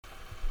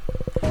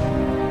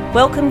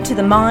Welcome to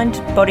the Mind,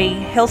 Body,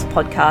 Health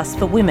podcast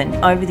for women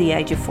over the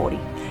age of 40.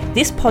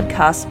 This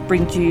podcast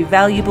brings you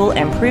valuable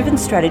and proven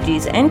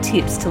strategies and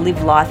tips to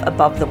live life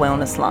above the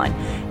wellness line.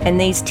 And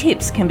these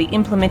tips can be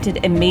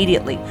implemented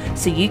immediately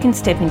so you can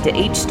step into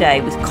each day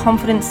with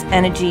confidence,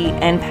 energy,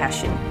 and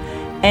passion.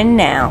 And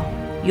now,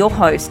 your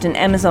host and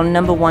Amazon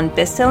 #1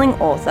 best-selling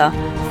author,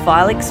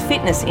 Filix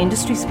fitness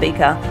industry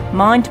speaker,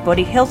 mind,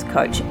 body, health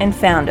coach, and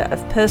founder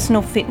of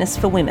Personal Fitness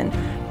for Women.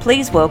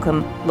 Please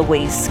welcome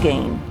Louise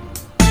Skene.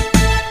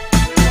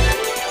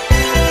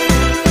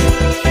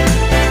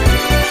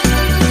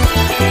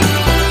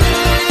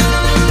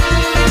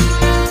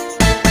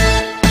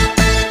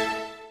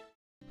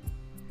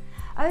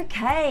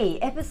 Okay,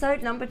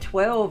 episode number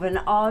 12, and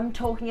I'm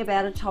talking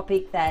about a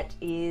topic that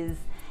is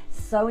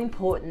so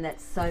important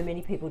that so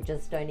many people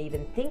just don't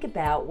even think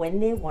about when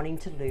they're wanting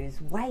to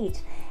lose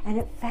weight. And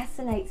it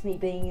fascinates me,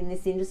 being in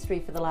this industry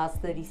for the last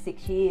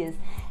 36 years,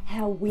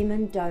 how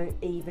women don't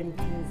even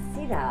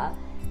consider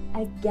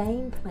a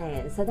game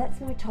plan. So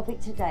that's my topic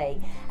today,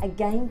 a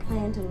game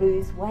plan to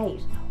lose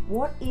weight.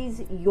 What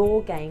is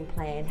your game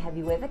plan? Have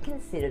you ever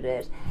considered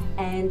it?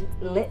 And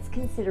let's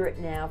consider it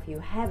now if you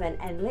haven't,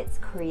 and let's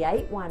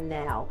create one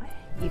now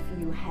if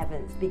you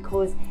haven't,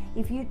 because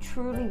if you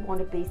truly want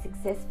to be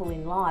successful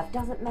in life,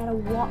 doesn't matter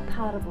what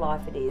part of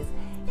life it is.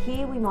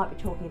 Here we might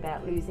be talking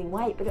about losing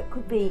weight, but it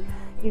could be,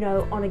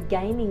 on a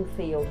gaming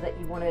field that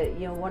you want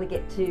to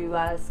get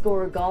to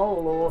score a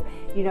goal, or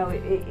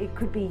it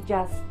could be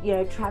just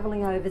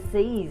traveling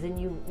overseas and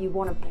you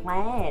want to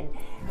plan.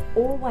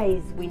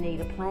 Always we need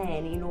a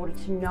plan in order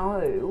to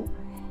know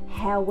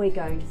how we're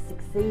going to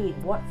succeed.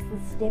 What's the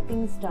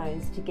stepping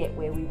stones to get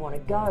where we want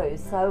to go?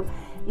 So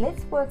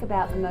let's work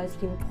about the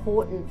most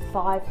important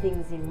 5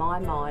 things in my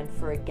mind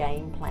for a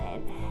game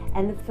plan.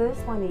 And the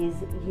first one is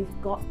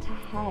you've got to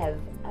have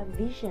a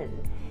vision.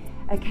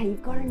 Okay,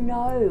 you've got to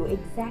know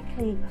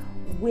exactly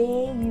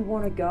where you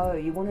want to go.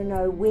 You want to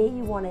know where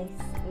you want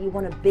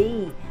to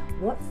be.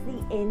 What's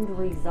the end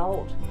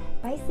result?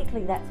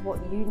 Basically, that's what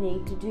you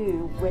need to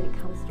do when it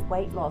comes to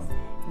weight loss.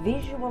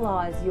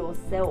 Visualize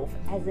yourself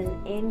as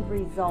an end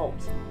result.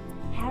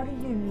 How do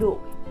you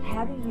look?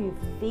 How do you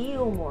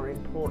feel, more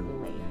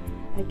importantly?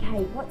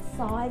 Okay, what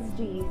size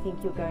do you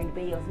think you're going to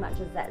be? As much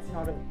as that's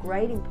not of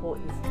great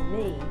importance to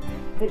me,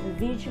 but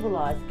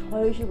visualize,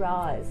 close your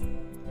eyes,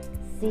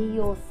 see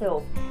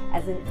yourself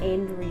as an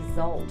end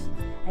result.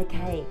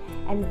 Okay,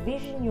 and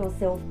vision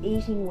yourself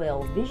eating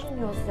well, vision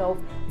yourself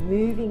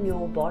moving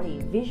your body,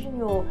 vision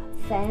your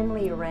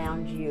family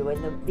around you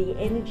and the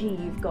energy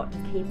you've got to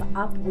keep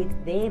up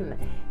with them.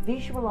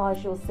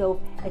 Visualize yourself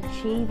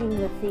achieving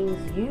the things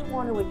you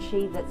want to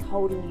achieve that's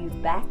holding you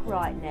back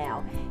right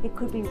now. It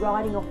could be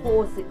riding a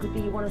horse, it could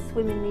be you want to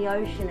swim in the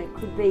ocean, it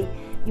could be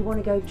you want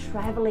to go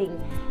traveling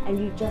and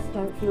you just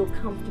don't feel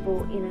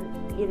comfortable in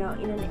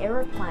an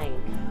aeroplane.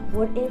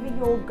 Whatever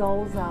your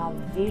goals are,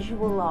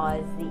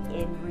 visualize the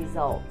end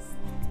results.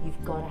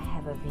 You've got to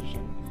have a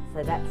vision.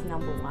 So that's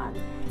number 1.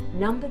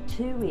 Number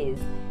 2 is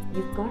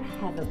you've got to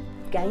have a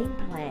game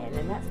plan,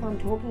 and that's what I'm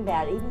talking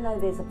about. Even though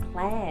there's a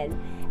plan,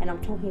 and I'm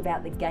talking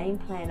about the game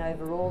plan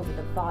overall,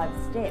 the 5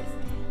 steps,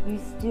 you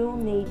still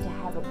need to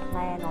have a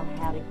plan on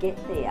how to get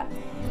there.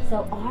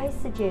 So I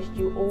suggest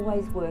you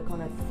always work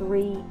on a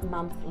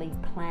 3-monthly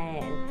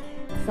plan.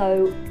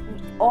 So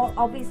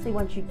obviously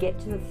once you get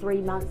to the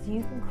 3 months,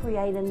 you can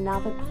create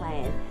another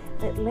plan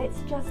that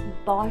let's just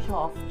bite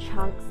off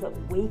chunks that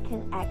we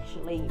can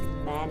actually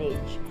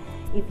manage.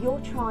 If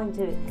you're trying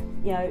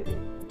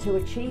to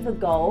achieve a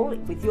goal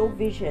with your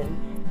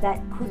vision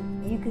that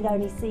you could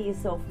only see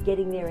yourself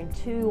getting there in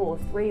 2 or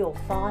 3 or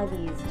 5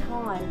 years'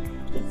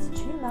 time, it's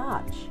too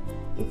much.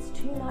 It's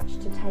too much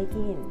to take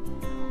in.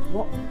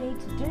 What we need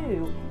to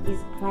do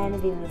is plan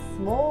it in the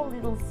small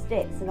little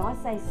steps, and I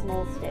say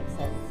small steps,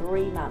 so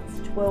 3 months,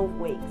 12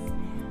 weeks.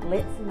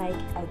 Let's make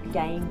a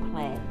game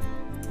plan.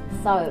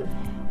 So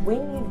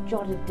when you've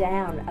jotted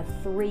down a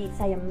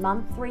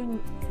month,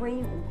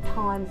 three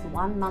times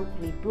 1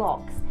 monthly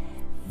blocks,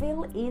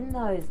 fill in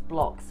those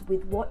blocks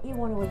with what you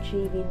want to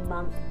achieve in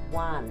month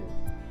 1.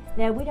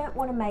 Now, we don't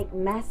want to make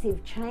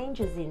massive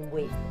changes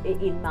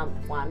in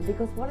month 1,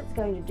 because what it's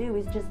going to do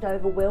is just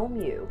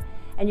overwhelm you,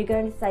 and you're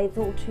going to say it's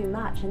all too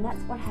much. And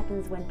that's what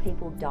happens when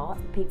people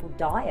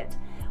diet.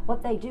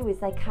 What they do is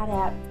they cut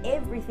out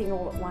everything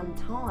all at one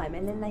time,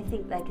 and then they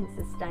think they can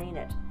sustain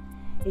it.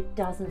 It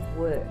doesn't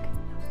work.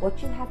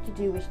 What you have to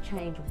do is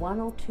change 1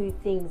 or 2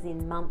 things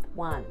in month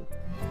 1,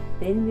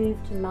 then move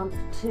to month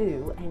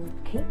 2 and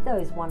keep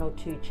those 1 or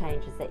 2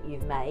 changes that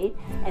you've made,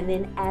 and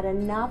then add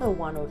another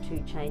 1 or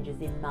 2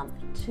 changes in month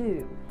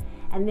 2.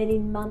 And then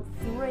in month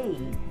 3,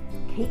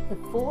 keep the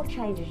 4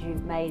 changes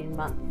you've made in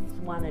months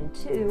 1 and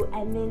 2,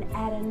 and then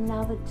add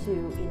another 2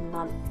 in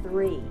month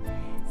 3.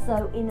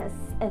 So in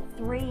a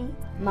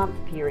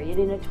 3-month period,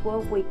 in a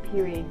 12-week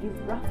period,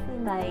 you've roughly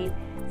made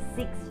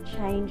 6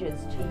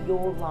 changes to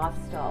your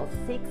lifestyle,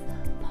 6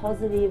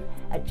 positive,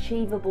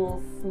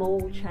 achievable,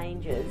 small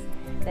changes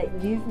that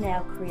you've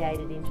now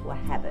created into a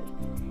habit.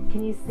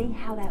 Can you see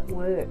how that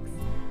works?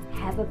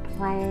 Have a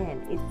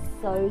plan. It's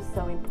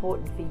so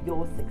important for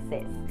your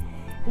success.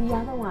 The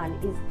other one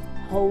is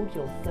hold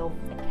yourself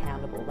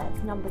accountable.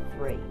 That's number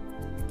 3.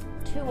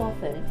 Too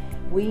often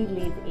we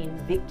live in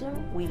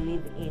victim, we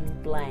live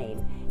in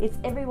blame. It's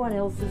everyone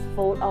else's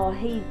fault. Oh,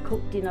 he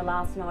cooked dinner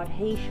last night,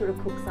 he should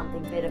have cooked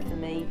something better for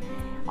me.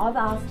 I've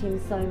asked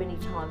him so many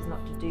times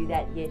not to do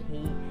that, yet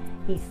he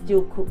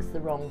still cooks the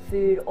wrong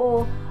food.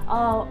 Or,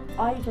 oh,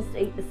 I just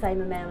eat the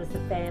same amount as the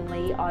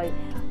family. I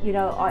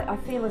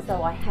feel as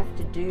though I have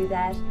to do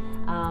that,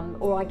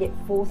 or I get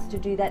forced to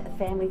do that. The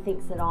family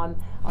thinks that I'm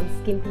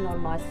skimping on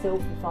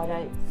myself if I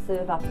don't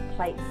serve up a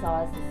plate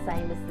size the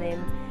same as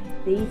them.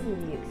 These are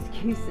the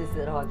excuses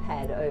that I've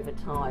had over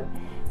time.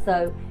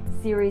 So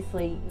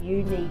seriously,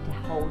 you need to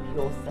hold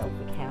yourself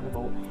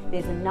accountable.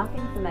 There's enough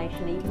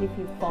information, even if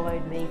you've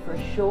followed me for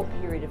a short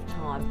period of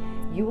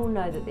time, you will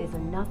know that there's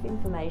enough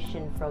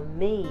information from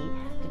me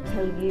to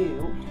tell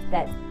you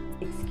that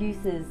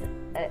excuses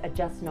are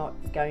just not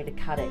going to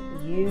cut it.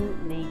 You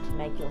need to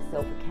make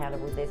yourself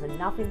accountable. There's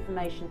enough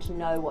information to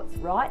know what's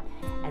right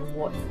and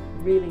what's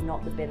really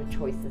not the better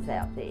choices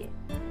out there.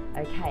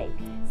 Okay,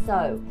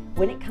 so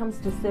when it comes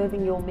to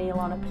serving your meal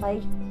on a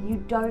plate,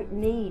 you don't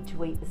need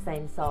to eat the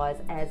same size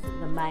as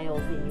the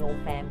males in your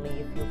family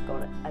if you've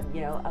got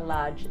a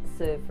large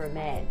serve for a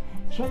man.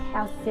 Check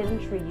how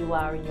sedentary you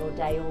are in your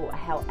day or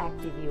how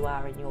active you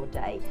are in your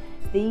day.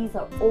 These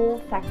are all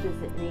factors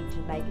that need to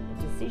make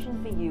a decision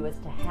for you as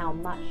to how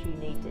much you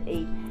need to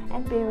eat,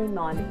 and bear in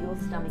mind that your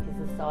stomach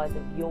is the size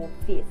of your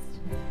fist.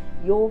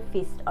 Your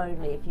fist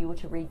only. If you were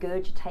to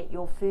regurgitate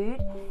your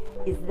food,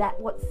 is that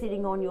what's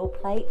sitting on your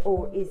plate,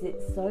 or is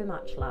it so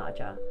much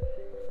larger?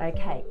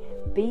 Okay,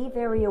 be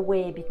very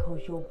aware,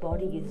 because your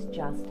body is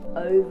just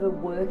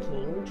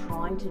overworking,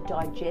 trying to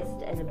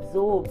digest and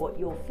absorb what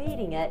you're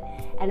feeding it,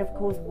 and of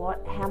course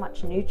how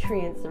much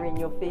nutrients are in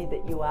your food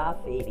that you are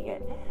feeding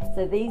it.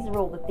 So these are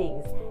all the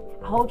things.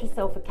 Hold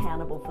yourself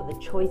accountable for the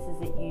choices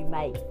that you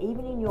make.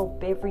 Even in your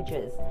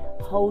beverages,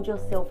 hold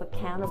yourself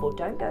accountable.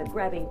 Don't go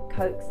grabbing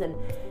Cokes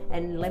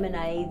and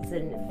lemonades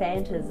and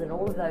Fantas and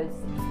all of those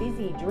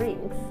fizzy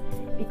drinks,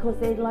 because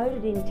they're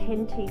loaded in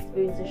 10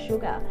 teaspoons of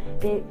sugar.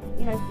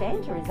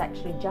 Fanta is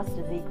actually just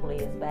as equally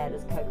as bad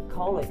as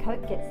Coca-Cola.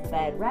 Coke gets the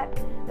bad rap,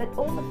 but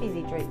all the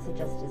fizzy drinks are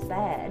just as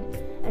bad.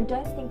 And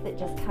don't think that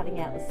just cutting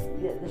out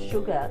the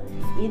sugar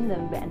in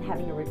them and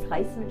having a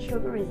replacement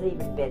sugar is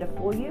even better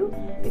for you,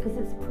 because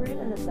it's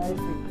proven that those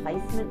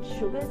replacement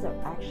sugars are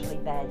actually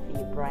bad for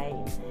your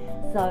brain.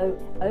 So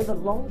over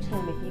long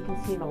term, if you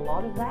consume a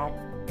lot of that,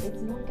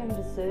 it's not going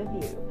to serve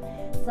you.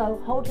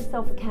 So hold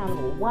yourself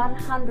accountable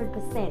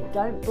 100%.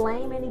 Don't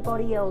blame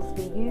anybody else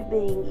for you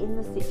being in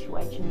the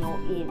situation you're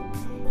in.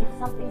 If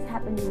something's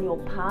happened in your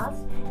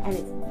past and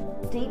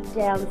it's deep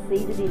down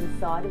seated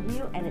inside of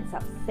you and it's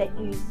upset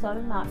you so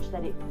much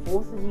that it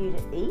forces you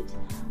to eat,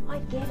 I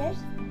get it.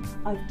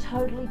 I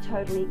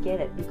totally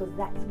get it, because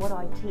that's what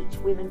I teach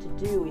women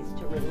to do, is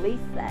to release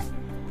that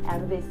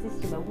out of their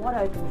system. And what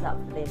opens up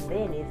for them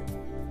then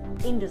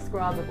is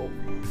indescribable.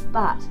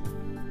 But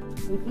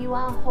if you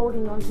are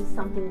holding on to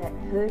something that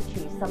hurt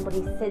you,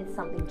 somebody said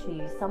something to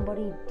you,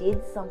 somebody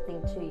did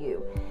something to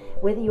you,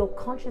 whether you're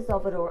conscious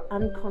of it or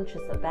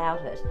unconscious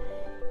about it,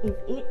 if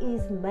it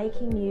is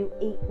making you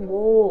eat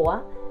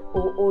more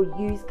or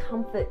use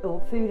comfort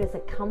or food as a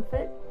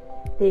comfort,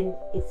 then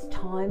it's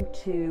time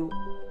to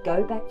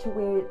go back to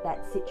where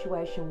that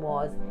situation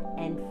was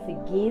and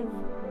forgive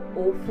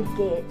or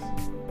forget.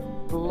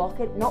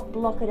 Not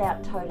block it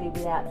out totally,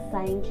 without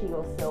saying to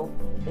yourself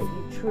that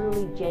you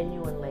truly,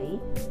 genuinely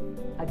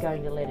are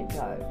going to let it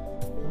go.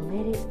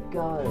 Let it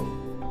go,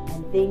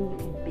 and then you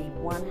can be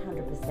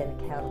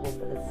 100% accountable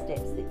for the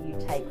steps that you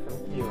take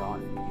from here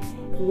on.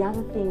 The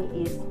other thing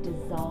is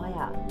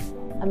desire.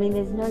 I mean,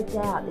 there's no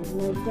doubt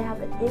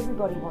that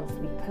everybody wants to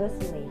be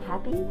personally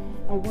happy.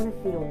 They want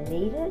to feel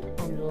needed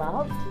and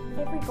loved.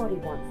 Everybody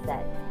wants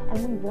that.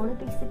 And we want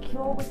to be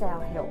secure with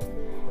our health.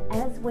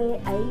 As we're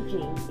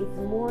aging, it's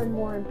more and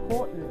more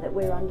important that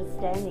we're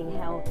understanding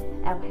how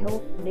our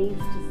health needs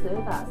to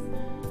serve us.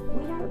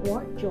 We don't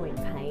want joint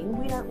pain.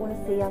 We don't want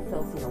to see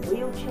ourselves in a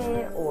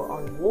wheelchair or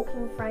on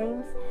walking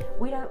frames.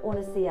 We don't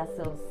want to see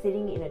ourselves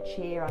sitting in a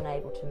chair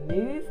unable to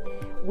move.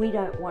 We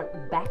don't want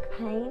back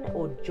pain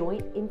or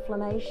joint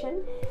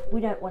inflammation. We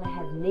don't want to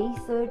have knee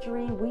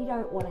surgery. We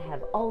don't want to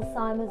have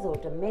Alzheimer's or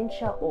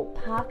dementia or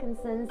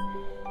Parkinson's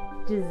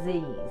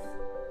disease.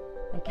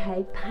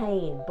 Okay,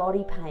 pain,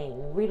 body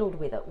pain, riddled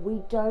with it.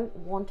 We don't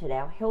want it.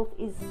 Our health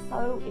is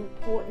so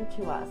important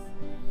to us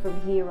from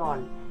here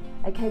on.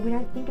 Okay, we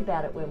don't think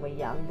about it when we're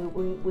young, but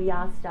we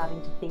are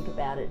starting to think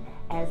about it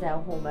as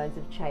our hormones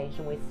have changed,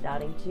 and we're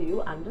starting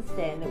to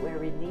understand that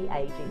we're in the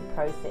aging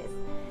process.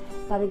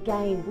 But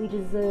again, we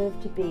deserve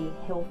to be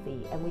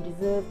healthy, and we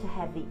deserve to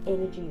have the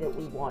energy that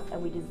we want,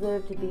 and we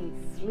deserve to be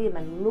slim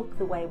and look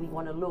the way we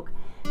want to look,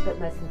 but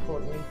most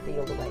importantly,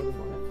 feel the way we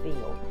want to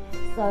feel.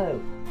 So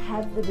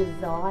have the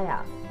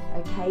desire,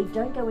 okay?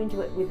 Don't go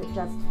into it with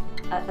just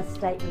a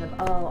statement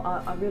of,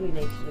 I really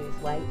need to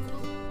lose weight.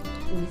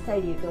 you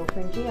say to your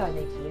girlfriend, gee, I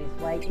need to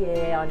lose weight.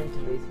 Yeah, I need to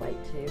lose weight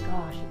too.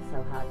 Gosh, it's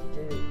so hard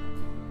to do.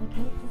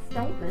 Okay, it's a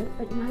statement,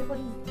 but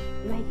nobody's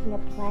making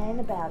a plan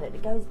about it.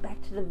 It goes back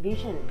to the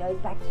vision, it goes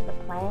back to the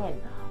plan,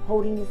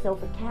 holding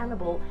yourself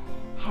accountable,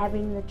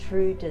 having the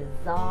true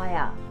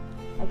desire.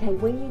 Okay,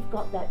 when you've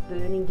got that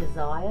burning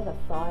desire, the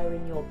fire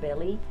in your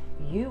belly,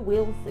 you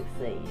will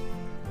succeed.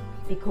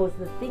 Because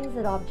the things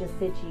that I've just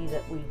said to you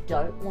that we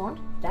don't want,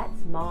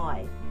 that's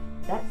my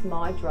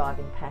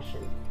driving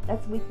passion.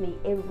 That's with me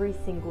every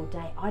single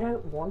day. I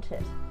don't want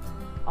it.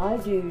 I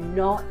do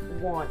not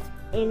want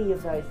any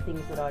of those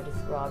things that I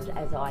described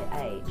as I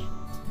age.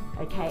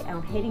 Okay, and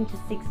I'm heading to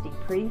 60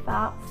 pretty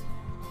fast,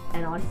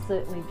 and I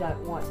certainly don't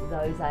want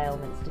those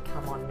ailments to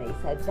come on me.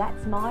 So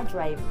that's my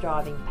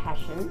driving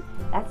passion.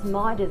 That's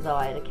my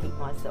desire to keep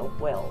myself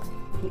well,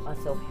 keep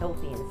myself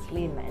healthy and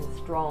slim and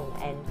strong,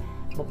 and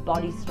my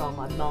body's strong,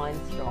 my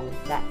mind's strong.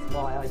 That's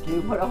why I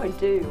do what I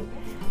do.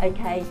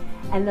 Okay,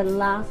 and the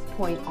last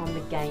point on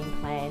the game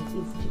plan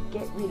is to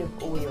get rid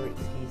of all your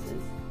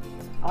excuses.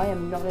 I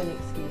am not an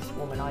excuse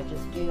woman. I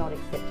just do not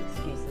accept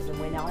excuses. And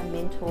when I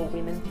mentor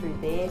women through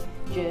their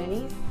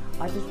journeys,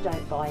 I just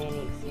don't buy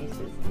any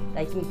excuses.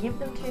 They can give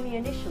them to me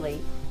initially,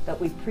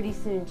 but we pretty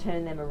soon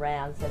turn them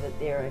around so that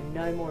there are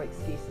no more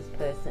excuses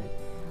person.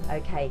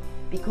 Okay,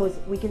 because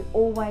we can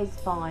always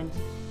find,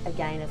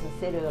 again, as I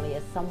said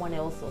earlier, someone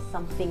else or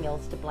something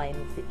else to blame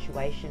the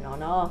situation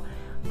on. Oh,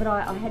 but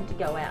I had to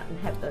go out and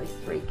have those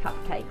 3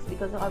 cupcakes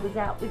because I was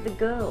out with the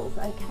girls.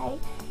 Okay,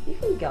 you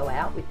can go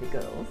out with the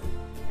girls,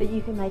 but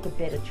you can make a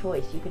better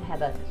choice. You could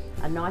have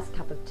a nice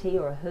cup of tea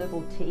or a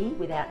herbal tea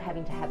without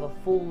having to have a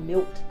full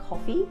milked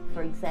coffee,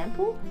 for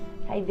example.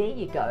 Okay, there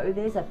you go.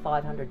 There's a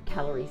 500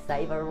 calorie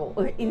saver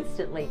or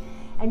instantly.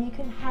 And you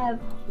can have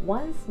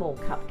 1 small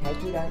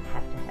cupcake. You don't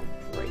have to have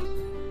 3.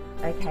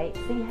 Okay,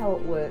 see how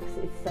it works.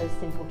 It's so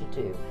simple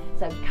to do.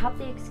 So cut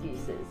the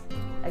excuses.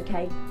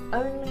 Okay,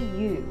 only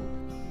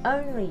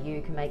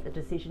you can make the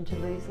decision to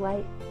lose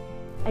weight.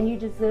 And you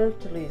deserve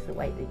to lose the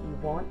weight that you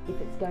want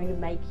if it's going to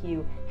make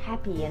you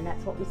happy, and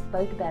that's what we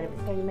spoke about. If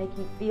it's going to make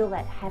you feel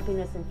that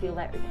happiness and feel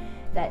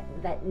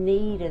that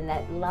need and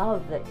that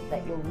love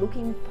that you're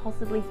looking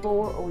possibly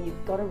for, or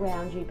you've got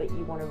around you, but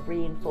you want to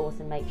reinforce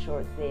and make sure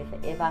it's there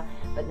forever.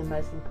 But the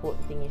most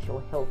important thing is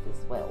your health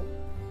as well.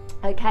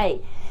 Okay,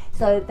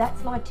 so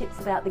that's my tips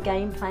about the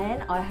game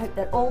plan. I hope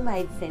that all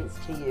made sense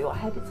to you. I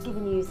hope it's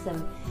given you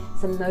some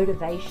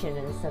motivation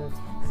and some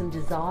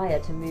desire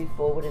to move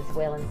forward as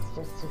well, and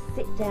just to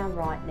sit down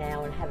right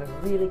now and have a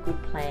really good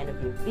plan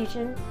of your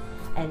vision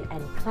and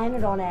plan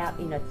it on out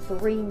in a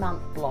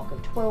 3-month block, a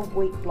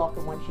 12-week block,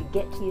 and once you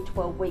get to your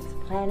 12 weeks,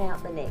 plan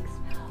out the next.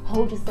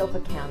 Hold yourself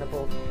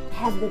accountable.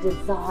 Have the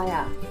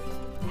desire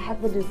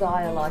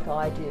like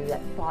I do,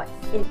 that fights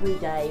every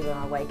day when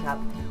I wake up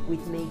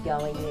with me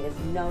going, there's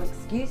no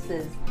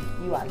excuses.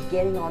 You are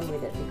getting on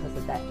with it because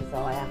of that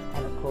desire.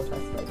 And of course I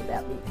spoke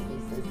about the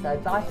excuses. So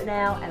bye for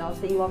now, and I'll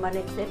see you on my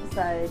next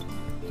episode.